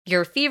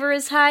Your fever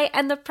is high,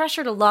 and the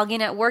pressure to log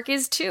in at work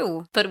is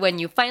too. But when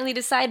you finally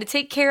decide to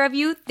take care of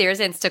you, there's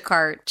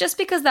Instacart. Just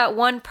because that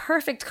one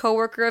perfect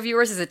coworker of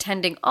yours is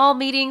attending all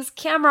meetings,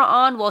 camera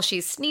on while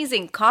she's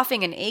sneezing,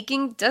 coughing, and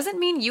aching, doesn't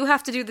mean you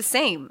have to do the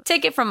same.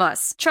 Take it from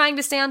us. Trying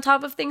to stay on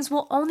top of things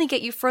will only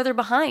get you further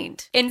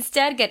behind.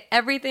 Instead, get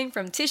everything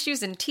from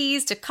tissues and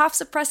teas to cough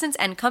suppressants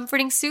and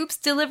comforting soups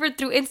delivered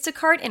through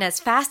Instacart in as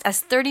fast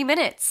as 30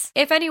 minutes.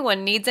 If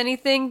anyone needs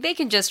anything, they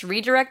can just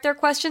redirect their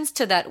questions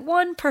to that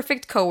one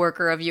perfect coworker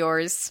of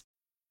yours.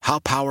 How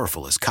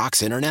powerful is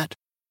Cox Internet?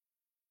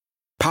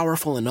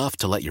 Powerful enough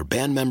to let your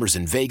band members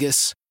in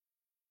Vegas,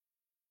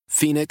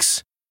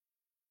 Phoenix,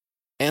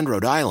 and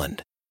Rhode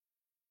Island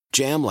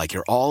jam like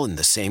you're all in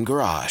the same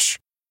garage.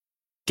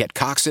 Get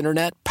Cox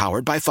Internet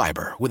powered by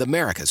fiber with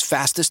America's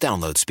fastest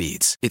download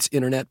speeds. It's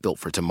internet built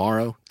for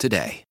tomorrow,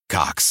 today.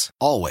 Cox,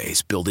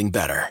 always building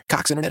better.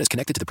 Cox Internet is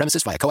connected to the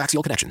premises via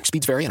coaxial connection.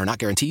 Speeds vary and are not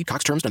guaranteed.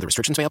 Cox terms and other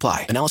restrictions may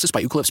apply. Analysis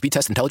by Ookla Speed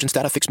Test Intelligence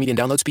Data. Fixed median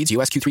download speeds.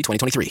 US Q3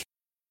 2023.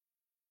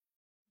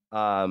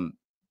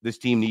 This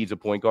team needs a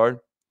point guard.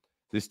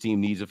 This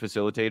team needs a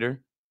facilitator.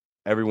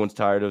 Everyone's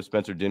tired of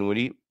Spencer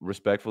Dinwiddie,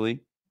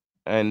 respectfully.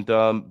 And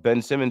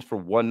Ben Simmons, for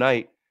one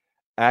night,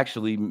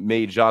 actually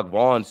made Jacques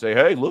Vaughn say,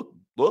 hey, look,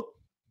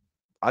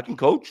 I can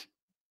coach.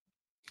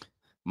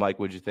 Mike,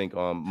 what'd you think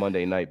on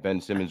Monday night? Ben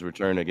Simmons'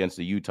 return against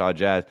the Utah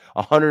Jazz.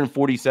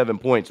 147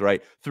 points,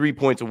 right? 3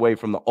 points away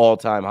from the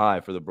all-time high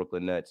for the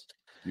Brooklyn Nets.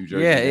 New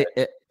Jersey.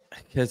 Yeah,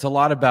 it's a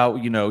lot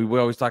about, we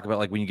always talk about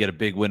like when you get a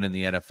big win in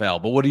the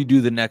NFL, but what do you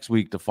do the next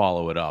week to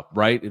follow it up,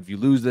 right? If you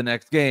lose the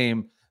next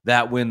game,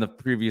 that win the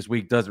previous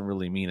week doesn't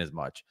really mean as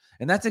much.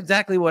 And that's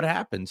exactly what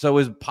happened. So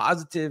as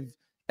positive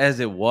as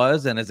it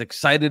was and as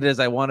excited as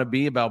I want to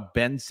be about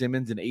Ben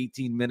Simmons in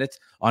 18 minutes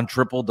on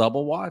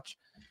triple-double watch,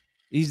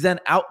 he's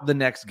then out the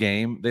next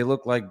game. They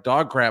look like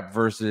dog crap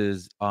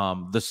versus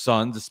the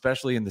Suns,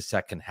 especially in the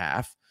second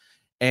half.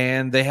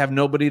 And they have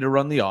nobody to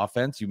run the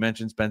offense. You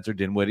mentioned Spencer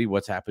Dinwiddie,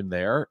 what's happened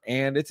there,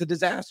 and it's a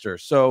disaster.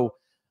 So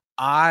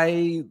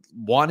I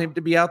want him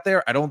to be out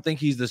there. I don't think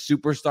he's the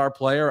superstar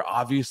player,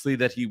 obviously,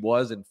 that he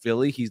was in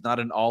Philly. He's not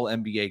an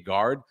all-NBA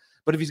guard.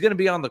 But if he's going to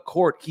be on the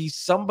court, he's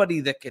somebody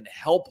that can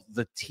help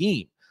the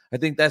team. I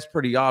think that's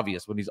pretty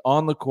obvious. When he's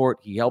on the court,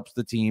 he helps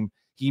the team.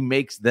 He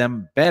makes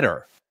them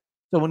better.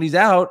 So when he's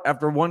out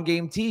after one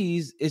game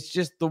tease, it's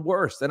just the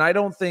worst. And I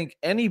don't think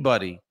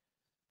anybody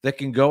that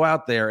can go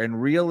out there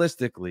and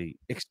realistically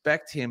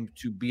expect him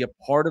to be a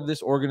part of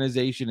this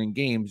organization in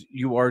games,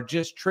 you are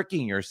just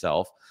tricking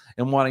yourself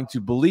and wanting to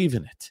believe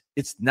in it.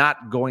 It's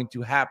not going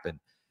to happen.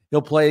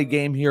 He'll play a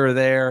game here or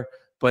there,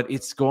 but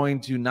it's going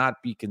to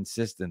not be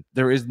consistent.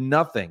 There is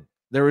nothing.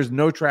 There is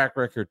no track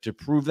record to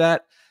prove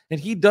that.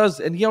 And he does,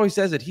 and he always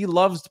says it. He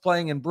loves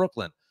playing in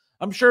Brooklyn.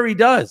 I'm sure he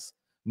does.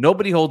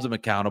 Nobody holds him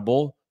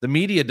accountable. The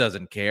media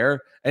doesn't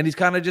care. And he's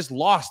kind of just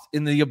lost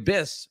in the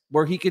abyss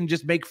where he can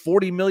just make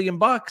 $40 million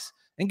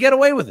and get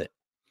away with it.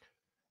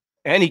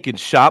 And he can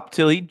shop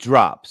till he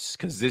drops,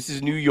 because this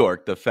is New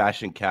York, the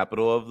fashion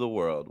capital of the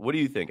world. What do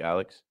you think,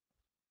 Alex?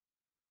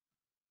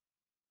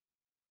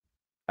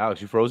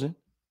 Alex, you frozen?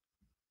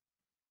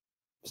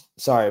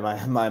 Sorry,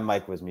 my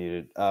mic was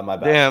muted. My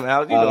bad. Damn,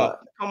 Alex,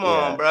 come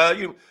on, bro.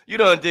 You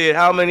done did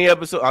how many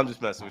episodes? I'm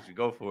just messing with you.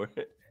 Go for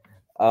it.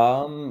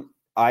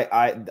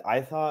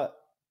 I thought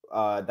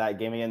that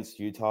game against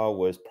Utah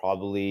was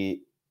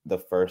probably the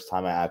first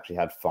time I actually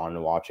had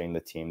fun watching the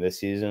team this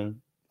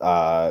season.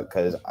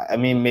 Because I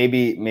mean,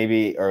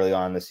 maybe early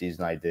on in the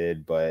season I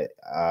did, but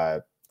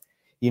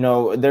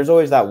there's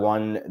always that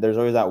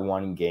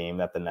one game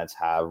that the Nets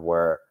have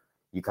where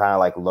you kind of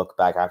like look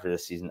back after the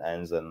season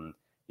ends and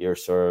you're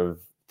sort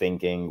of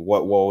thinking,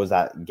 what was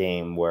that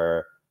game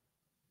where,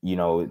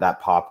 that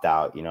popped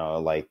out,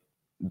 like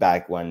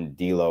back when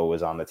D'Lo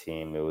was on the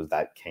team, it was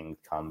that King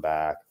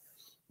comeback.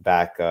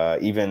 Back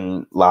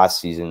even last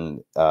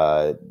season,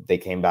 they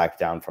came back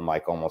down from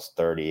like almost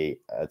 30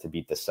 to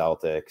beat the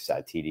Celtics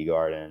at TD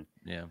Garden.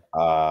 Yeah.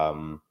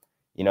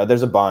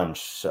 There's a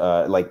bunch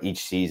like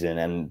each season,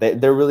 and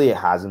there really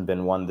hasn't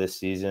been one this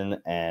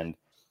season, and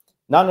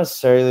not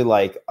necessarily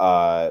like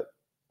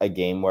a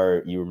game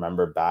where you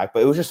remember back,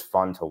 but it was just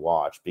fun to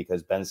watch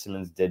because Ben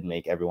Simmons did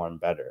make everyone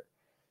better.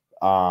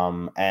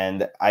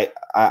 And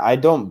I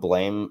don't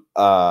blame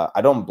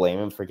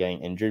him for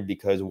getting injured,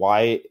 because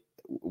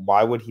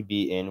why would he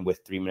be in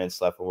with 3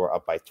 minutes left when we're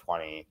up by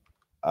 20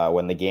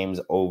 when the game's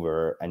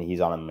over and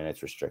he's on a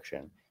minutes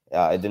restriction?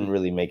 It didn't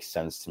really make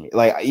sense to me.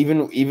 Like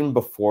even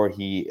before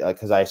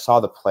because I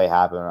saw the play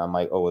happen, and I'm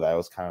like, oh, that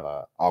was kind of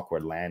an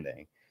awkward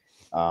landing.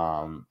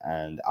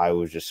 And I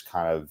was just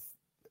kind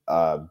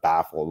of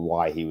baffled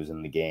why he was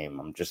in the game.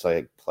 I'm just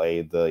like,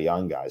 play the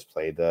young guys,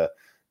 play the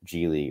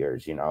G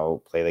Leaguers,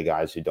 play the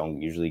guys who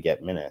don't usually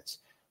get minutes.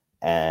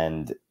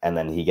 And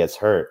then he gets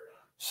hurt.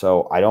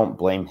 So I don't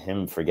blame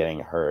him for getting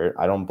hurt.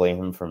 I don't blame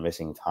him for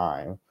missing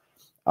time.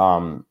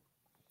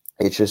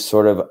 It's just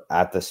sort of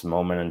at this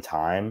moment in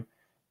time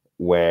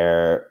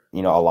where, a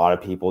lot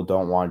of people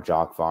don't want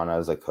Jacques Vaughn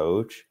as a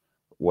coach,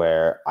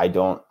 where I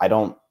don't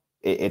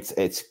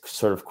it's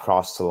sort of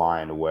crossed the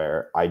line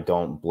where I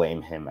don't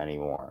blame him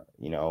anymore.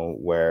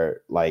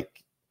 Where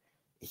like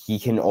he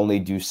can only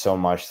do so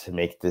much to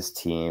make this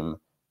team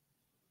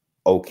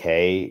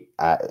okay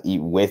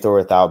with or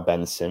without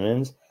Ben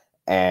Simmons,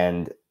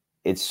 and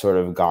it's sort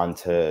of gone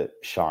to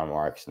Sean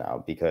Marks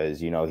now because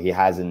he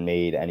hasn't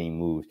made any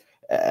moves.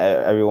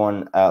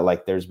 Everyone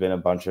like there's been a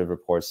bunch of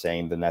reports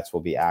saying the Nets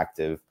will be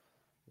active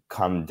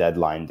come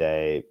deadline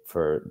day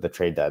for the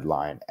trade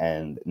deadline,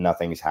 and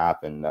nothing's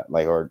happened,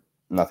 or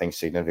nothing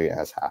significant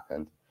has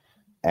happened,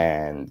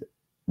 and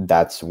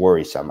that's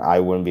worrisome. I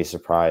wouldn't be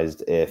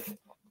surprised if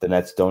the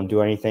Nets don't do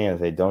anything. If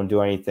they don't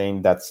do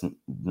anything, that's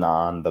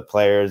not on the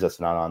players. That's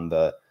not on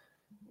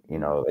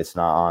it's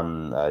not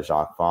on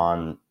Jacques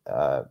Vaughn.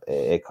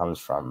 It comes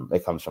from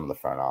the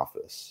front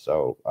office.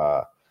 So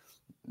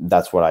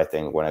that's what I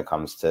think when it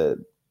comes to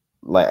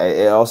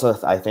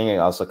I think it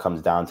also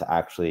comes down to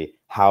actually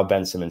how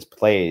Ben Simmons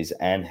plays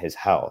and his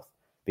health,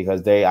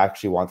 because they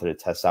actually wanted to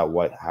test out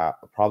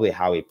probably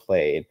how he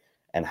played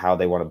and how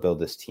they want to build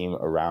this team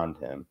around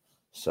him.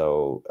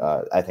 So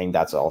I think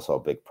that's also a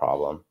big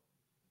problem.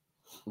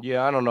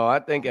 Yeah, I don't know. I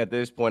think at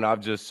this point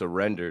I've just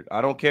surrendered. I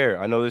don't care.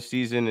 I know this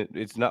season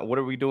it's not. What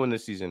are we doing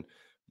this season?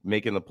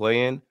 Making the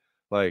play in?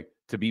 Like,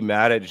 to be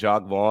mad at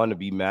Jacques Vaughn, to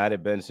be mad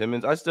at Ben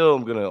Simmons. I still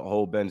am gonna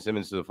hold Ben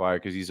Simmons to the fire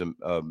because he's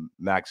a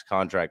max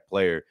contract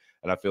player,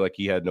 and I feel like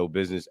he had no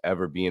business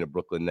ever being a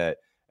Brooklyn Net.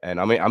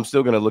 And I mean, I'm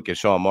still gonna look at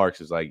Sean Marks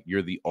as like,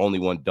 you're the only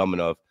one dumb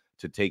enough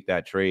to take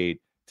that trade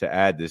to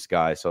add this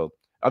guy. So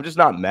I'm just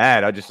not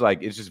mad. I just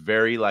like, it's just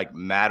very like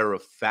matter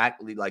of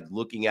factly like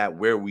looking at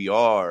where we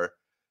are.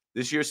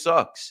 This year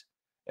sucks.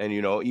 And,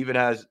 even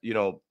as,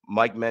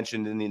 Mike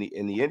mentioned in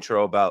the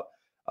intro about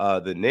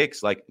the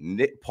Knicks, like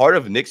part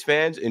of Knicks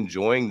fans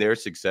enjoying their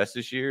success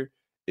this year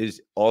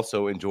is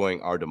also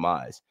enjoying our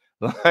demise.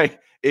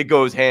 Like, it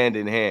goes hand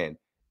in hand.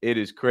 It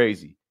is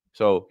crazy.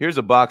 So here's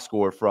a box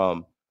score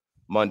from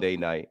Monday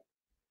night.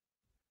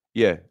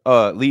 Yeah,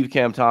 leave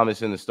Cam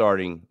Thomas in the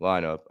starting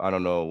lineup. I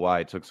don't know why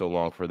it took so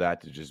long for that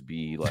to just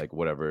be like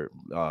whatever.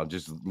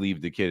 Just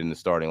leave the kid in the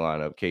starting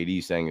lineup.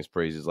 KD sang his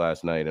praises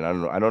last night, and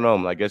I don't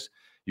know. I guess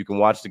you can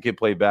watch the kid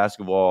play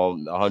basketball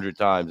 100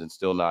 times and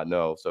still not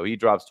know. So he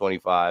drops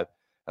 25,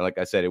 and like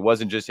I said, it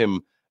wasn't just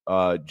him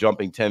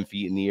jumping 10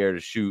 feet in the air to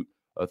shoot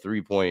a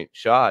 3-point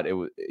shot.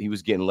 He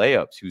was getting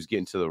layups. He was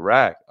getting to the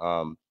rack.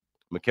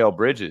 Mikal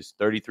Bridges,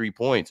 33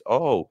 points.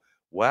 Oh,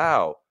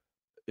 wow.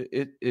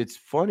 It's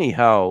funny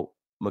how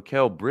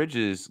Mikal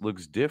Bridges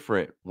looks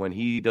different when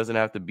he doesn't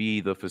have to be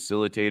the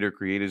facilitator,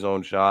 create his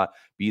own shot,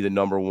 be the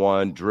number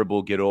one,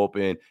 dribble, get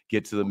open,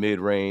 get to the mid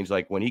range.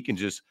 Like, when he can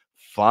just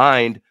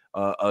find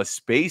a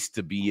space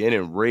to be in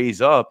and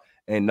raise up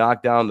and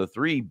knock down the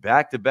three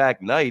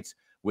back-to-back nights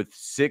with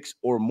 6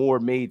 or more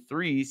made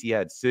threes. He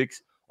had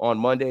 6 on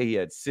Monday. He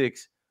had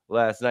 6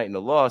 last night in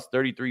the loss.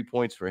 33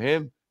 points for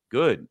him.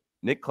 Good.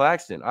 Nick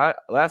Claxton.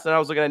 Last night I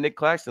was looking at Nick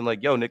Claxton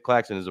like, yo, Nick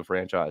Claxton is a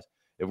franchise.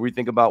 If we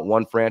think about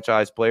one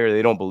franchise player,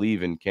 they don't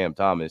believe in Cam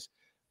Thomas.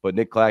 But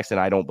Nick Claxton,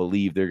 I don't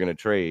believe they're going to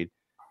trade.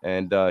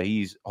 And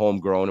he's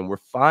homegrown. And we're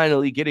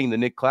finally getting the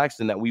Nick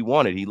Claxton that we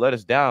wanted. He let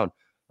us down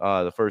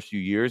the first few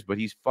years, but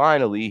he's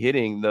finally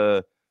hitting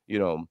I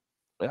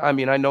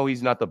know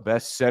he's not the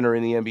best center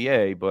in the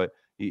NBA, but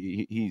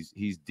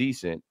he's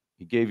decent.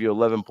 He gave you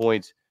 11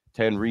 points,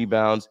 10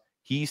 rebounds.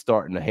 He's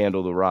starting to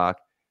handle the rock.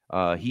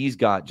 He's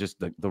got just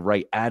the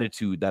right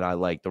attitude that I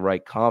like, the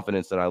right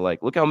confidence that I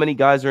like. Look how many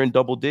guys are in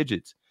double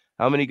digits.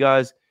 How many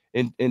guys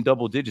in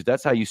double digits?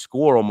 That's how you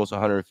score almost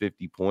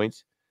 150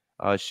 points.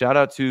 Shout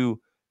out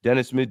to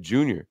Dennis Smith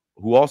Jr.,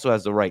 who also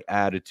has the right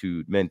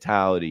attitude,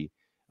 mentality.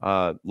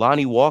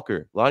 Lonnie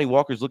Walker. Lonnie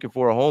Walker's looking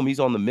for a home. He's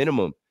on the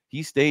minimum.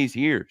 He stays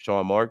here,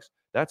 Sean Marks.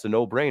 That's a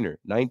no-brainer.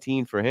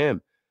 19 for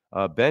him.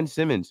 Ben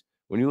Simmons.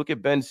 When you look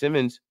at Ben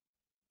Simmons,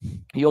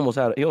 he almost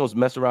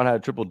messed around, had a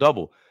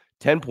triple-double.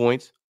 10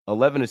 points,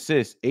 11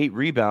 assists, 8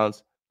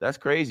 rebounds. That's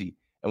crazy.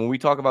 And when we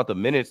talk about the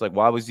minutes, like,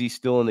 why was he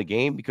still in the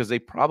game? Because they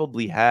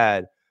probably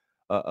had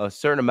a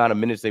certain amount of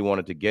minutes they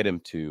wanted to get him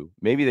to.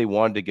 Maybe they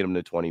wanted to get him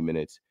to 20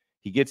 minutes.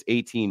 He gets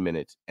 18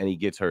 minutes and he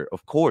gets hurt.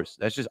 Of course,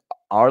 that's just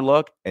our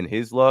luck and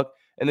his luck.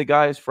 And the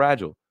guy is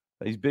fragile.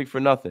 He's big for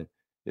nothing.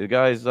 The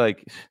guy is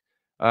like,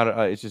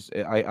 it's just,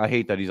 I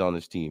hate that he's on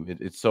this team.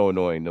 It's so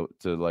annoying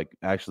to like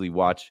actually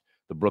watch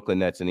the Brooklyn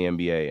Nets in the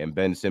NBA and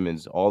Ben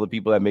Simmons. All the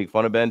people that make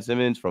fun of Ben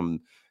Simmons,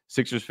 from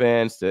Sixers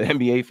fans to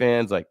NBA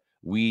fans, like,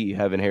 we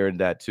have inherited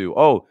that too.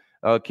 Oh,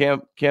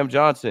 Cam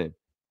Johnson,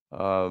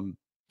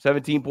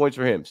 17 points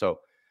for him. So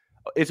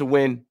it's a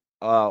win.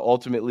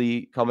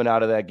 Ultimately, coming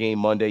out of that game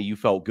Monday, you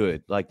felt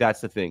good. Like,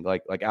 that's the thing.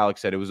 Like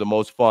Alex said, it was the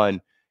most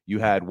fun you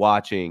had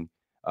watching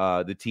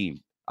the team.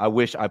 I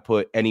wish I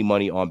put any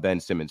money on Ben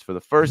Simmons. For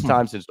the first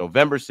time since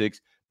November 6th,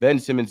 Ben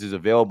Simmons is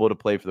available to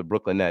play for the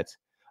Brooklyn Nets.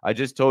 I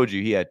just told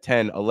you he had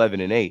 10, 11,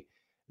 and 8.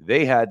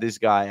 They had this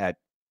guy at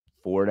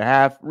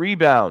 4.5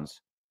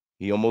 rebounds.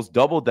 He almost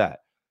doubled that.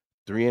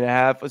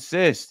 3.5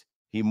 assists.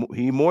 He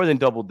more than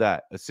doubled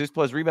that. Assist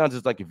plus rebounds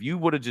is like, if you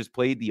would have just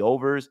played the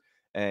overs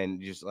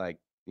and just like,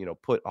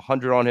 put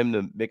 100 on him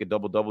to make a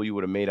double-double, you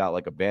would have made out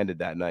like a bandit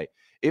that night.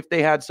 If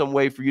they had some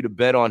way for you to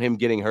bet on him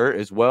getting hurt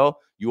as well,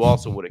 you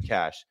also would have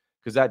cashed,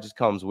 because that just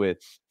comes with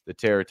the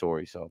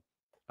territory. So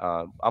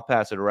I'll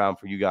pass it around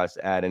for you guys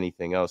to add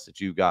anything else that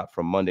you got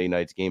from Monday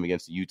night's game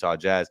against the Utah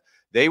Jazz.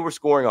 They were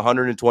scoring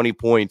 120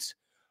 points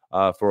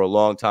for a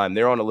long time.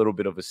 They're on a little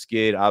bit of a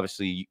skid.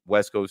 Obviously,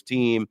 West Coast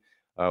team,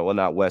 well,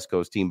 not West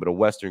Coast team, but a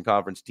Western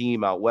Conference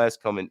team out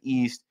west coming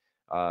east.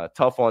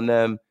 Tough on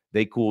them.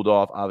 They cooled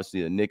off.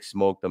 Obviously, the Knicks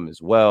smoked them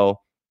as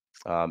well.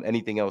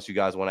 Anything else you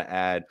guys want to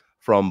add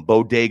from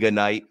Bodega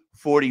Night?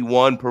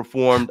 41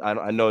 performed.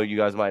 I know you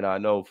guys might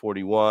not know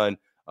 41.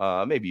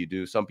 Maybe you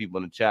do. Some people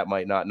in the chat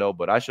might not know,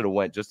 but I should have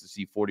went just to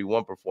see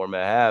 41 perform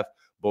at half.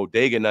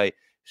 Bodega Night.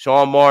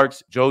 Sean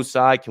Marks, Joe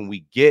Tsai, can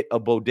we get a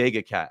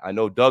Bodega Cat? I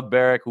know Doug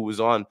Barrick, who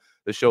was on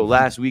the show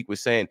last week,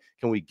 was saying,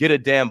 can we get a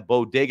damn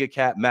Bodega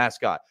Cat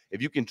mascot?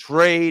 If you can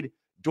trade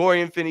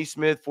Dorian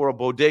Finney-Smith for a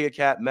Bodega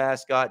Cat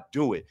mascot,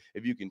 do it.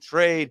 If you can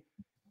trade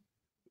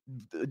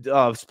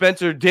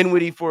Spencer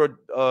Dinwiddie for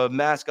a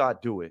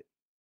mascot, do it.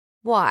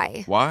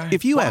 Why?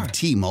 If you have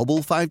T-Mobile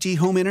 5G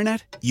home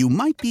internet, you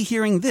might be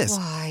hearing this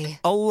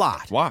a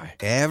lot. Why?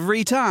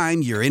 Every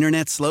time your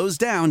internet slows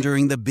down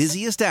during the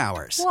busiest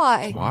hours.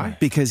 Why?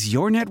 Because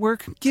your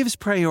network gives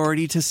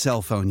priority to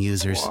cell phone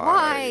users.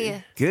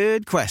 Why?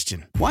 Good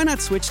question. Why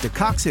not switch to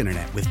Cox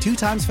Internet with 2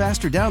 times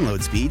faster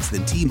download speeds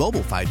than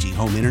T-Mobile 5G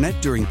home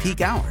internet during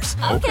peak hours?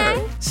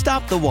 Okay.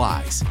 Stop the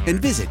whys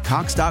and visit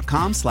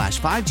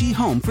cox.com/5G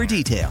home for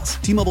details.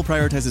 T-Mobile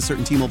prioritizes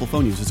certain T-Mobile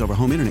phone users over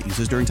home internet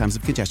users during times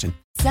of congestion.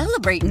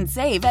 Celebrate and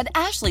save at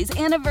Ashley's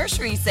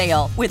Anniversary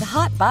Sale. With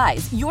Hot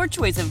Buys, your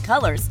choice of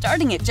colors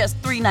starting at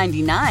just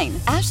 $3.99.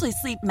 Ashley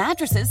Sleep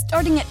mattresses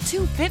starting at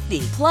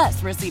 $2.50.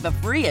 Plus, receive a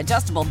free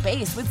adjustable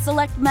base with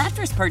select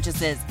mattress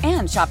purchases.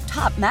 And shop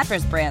top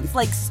mattress brands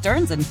like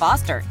Stearns &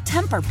 Foster,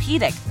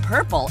 Tempur-Pedic,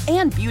 Purple,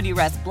 and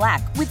Beautyrest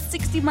Black with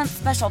 60-month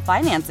special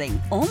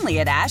financing. Only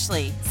at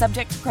Ashley.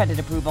 Subject to credit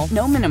approval.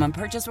 No minimum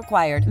purchase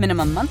required.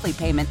 Minimum monthly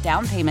payment,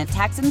 down payment,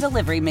 tax, and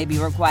delivery may be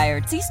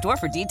required. See store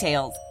for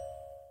details.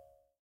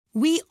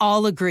 We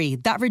all agree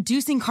that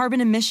reducing carbon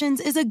emissions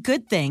is a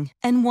good thing.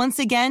 And once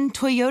again,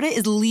 Toyota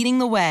is leading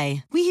the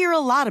way. We hear a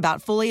lot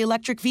about fully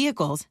electric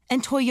vehicles,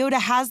 and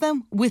Toyota has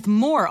them with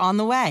more on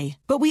the way.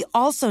 But we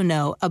also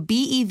know a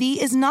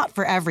BEV is not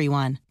for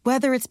everyone.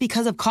 Whether it's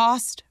because of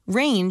cost,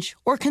 range,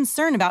 or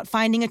concern about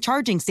finding a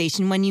charging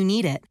station when you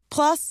need it.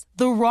 Plus,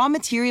 the raw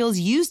materials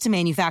used to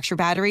manufacture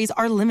batteries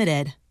are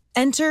limited.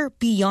 Enter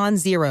Beyond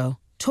Zero,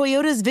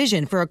 Toyota's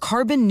vision for a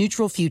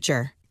carbon-neutral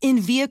future. In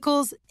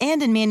vehicles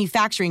and in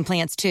manufacturing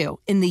plants, too,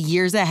 in the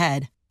years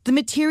ahead. The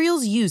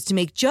materials used to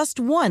make just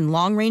one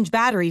long-range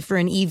battery for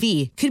an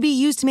EV could be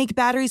used to make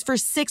batteries for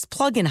 6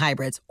 plug-in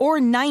hybrids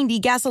or 90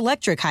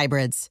 gas-electric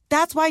hybrids.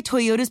 That's why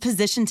Toyota's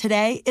position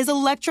today is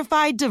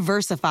electrified,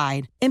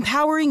 diversified,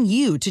 empowering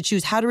you to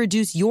choose how to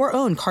reduce your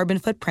own carbon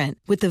footprint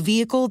with the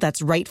vehicle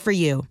that's right for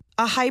you.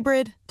 A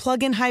hybrid,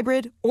 plug-in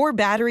hybrid, or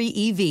battery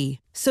EV.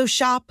 So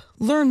shop,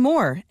 learn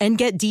more, and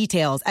get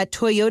details at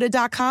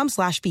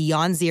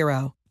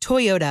toyota.com/beyondzero.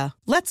 Toyota,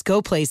 let's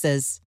go places.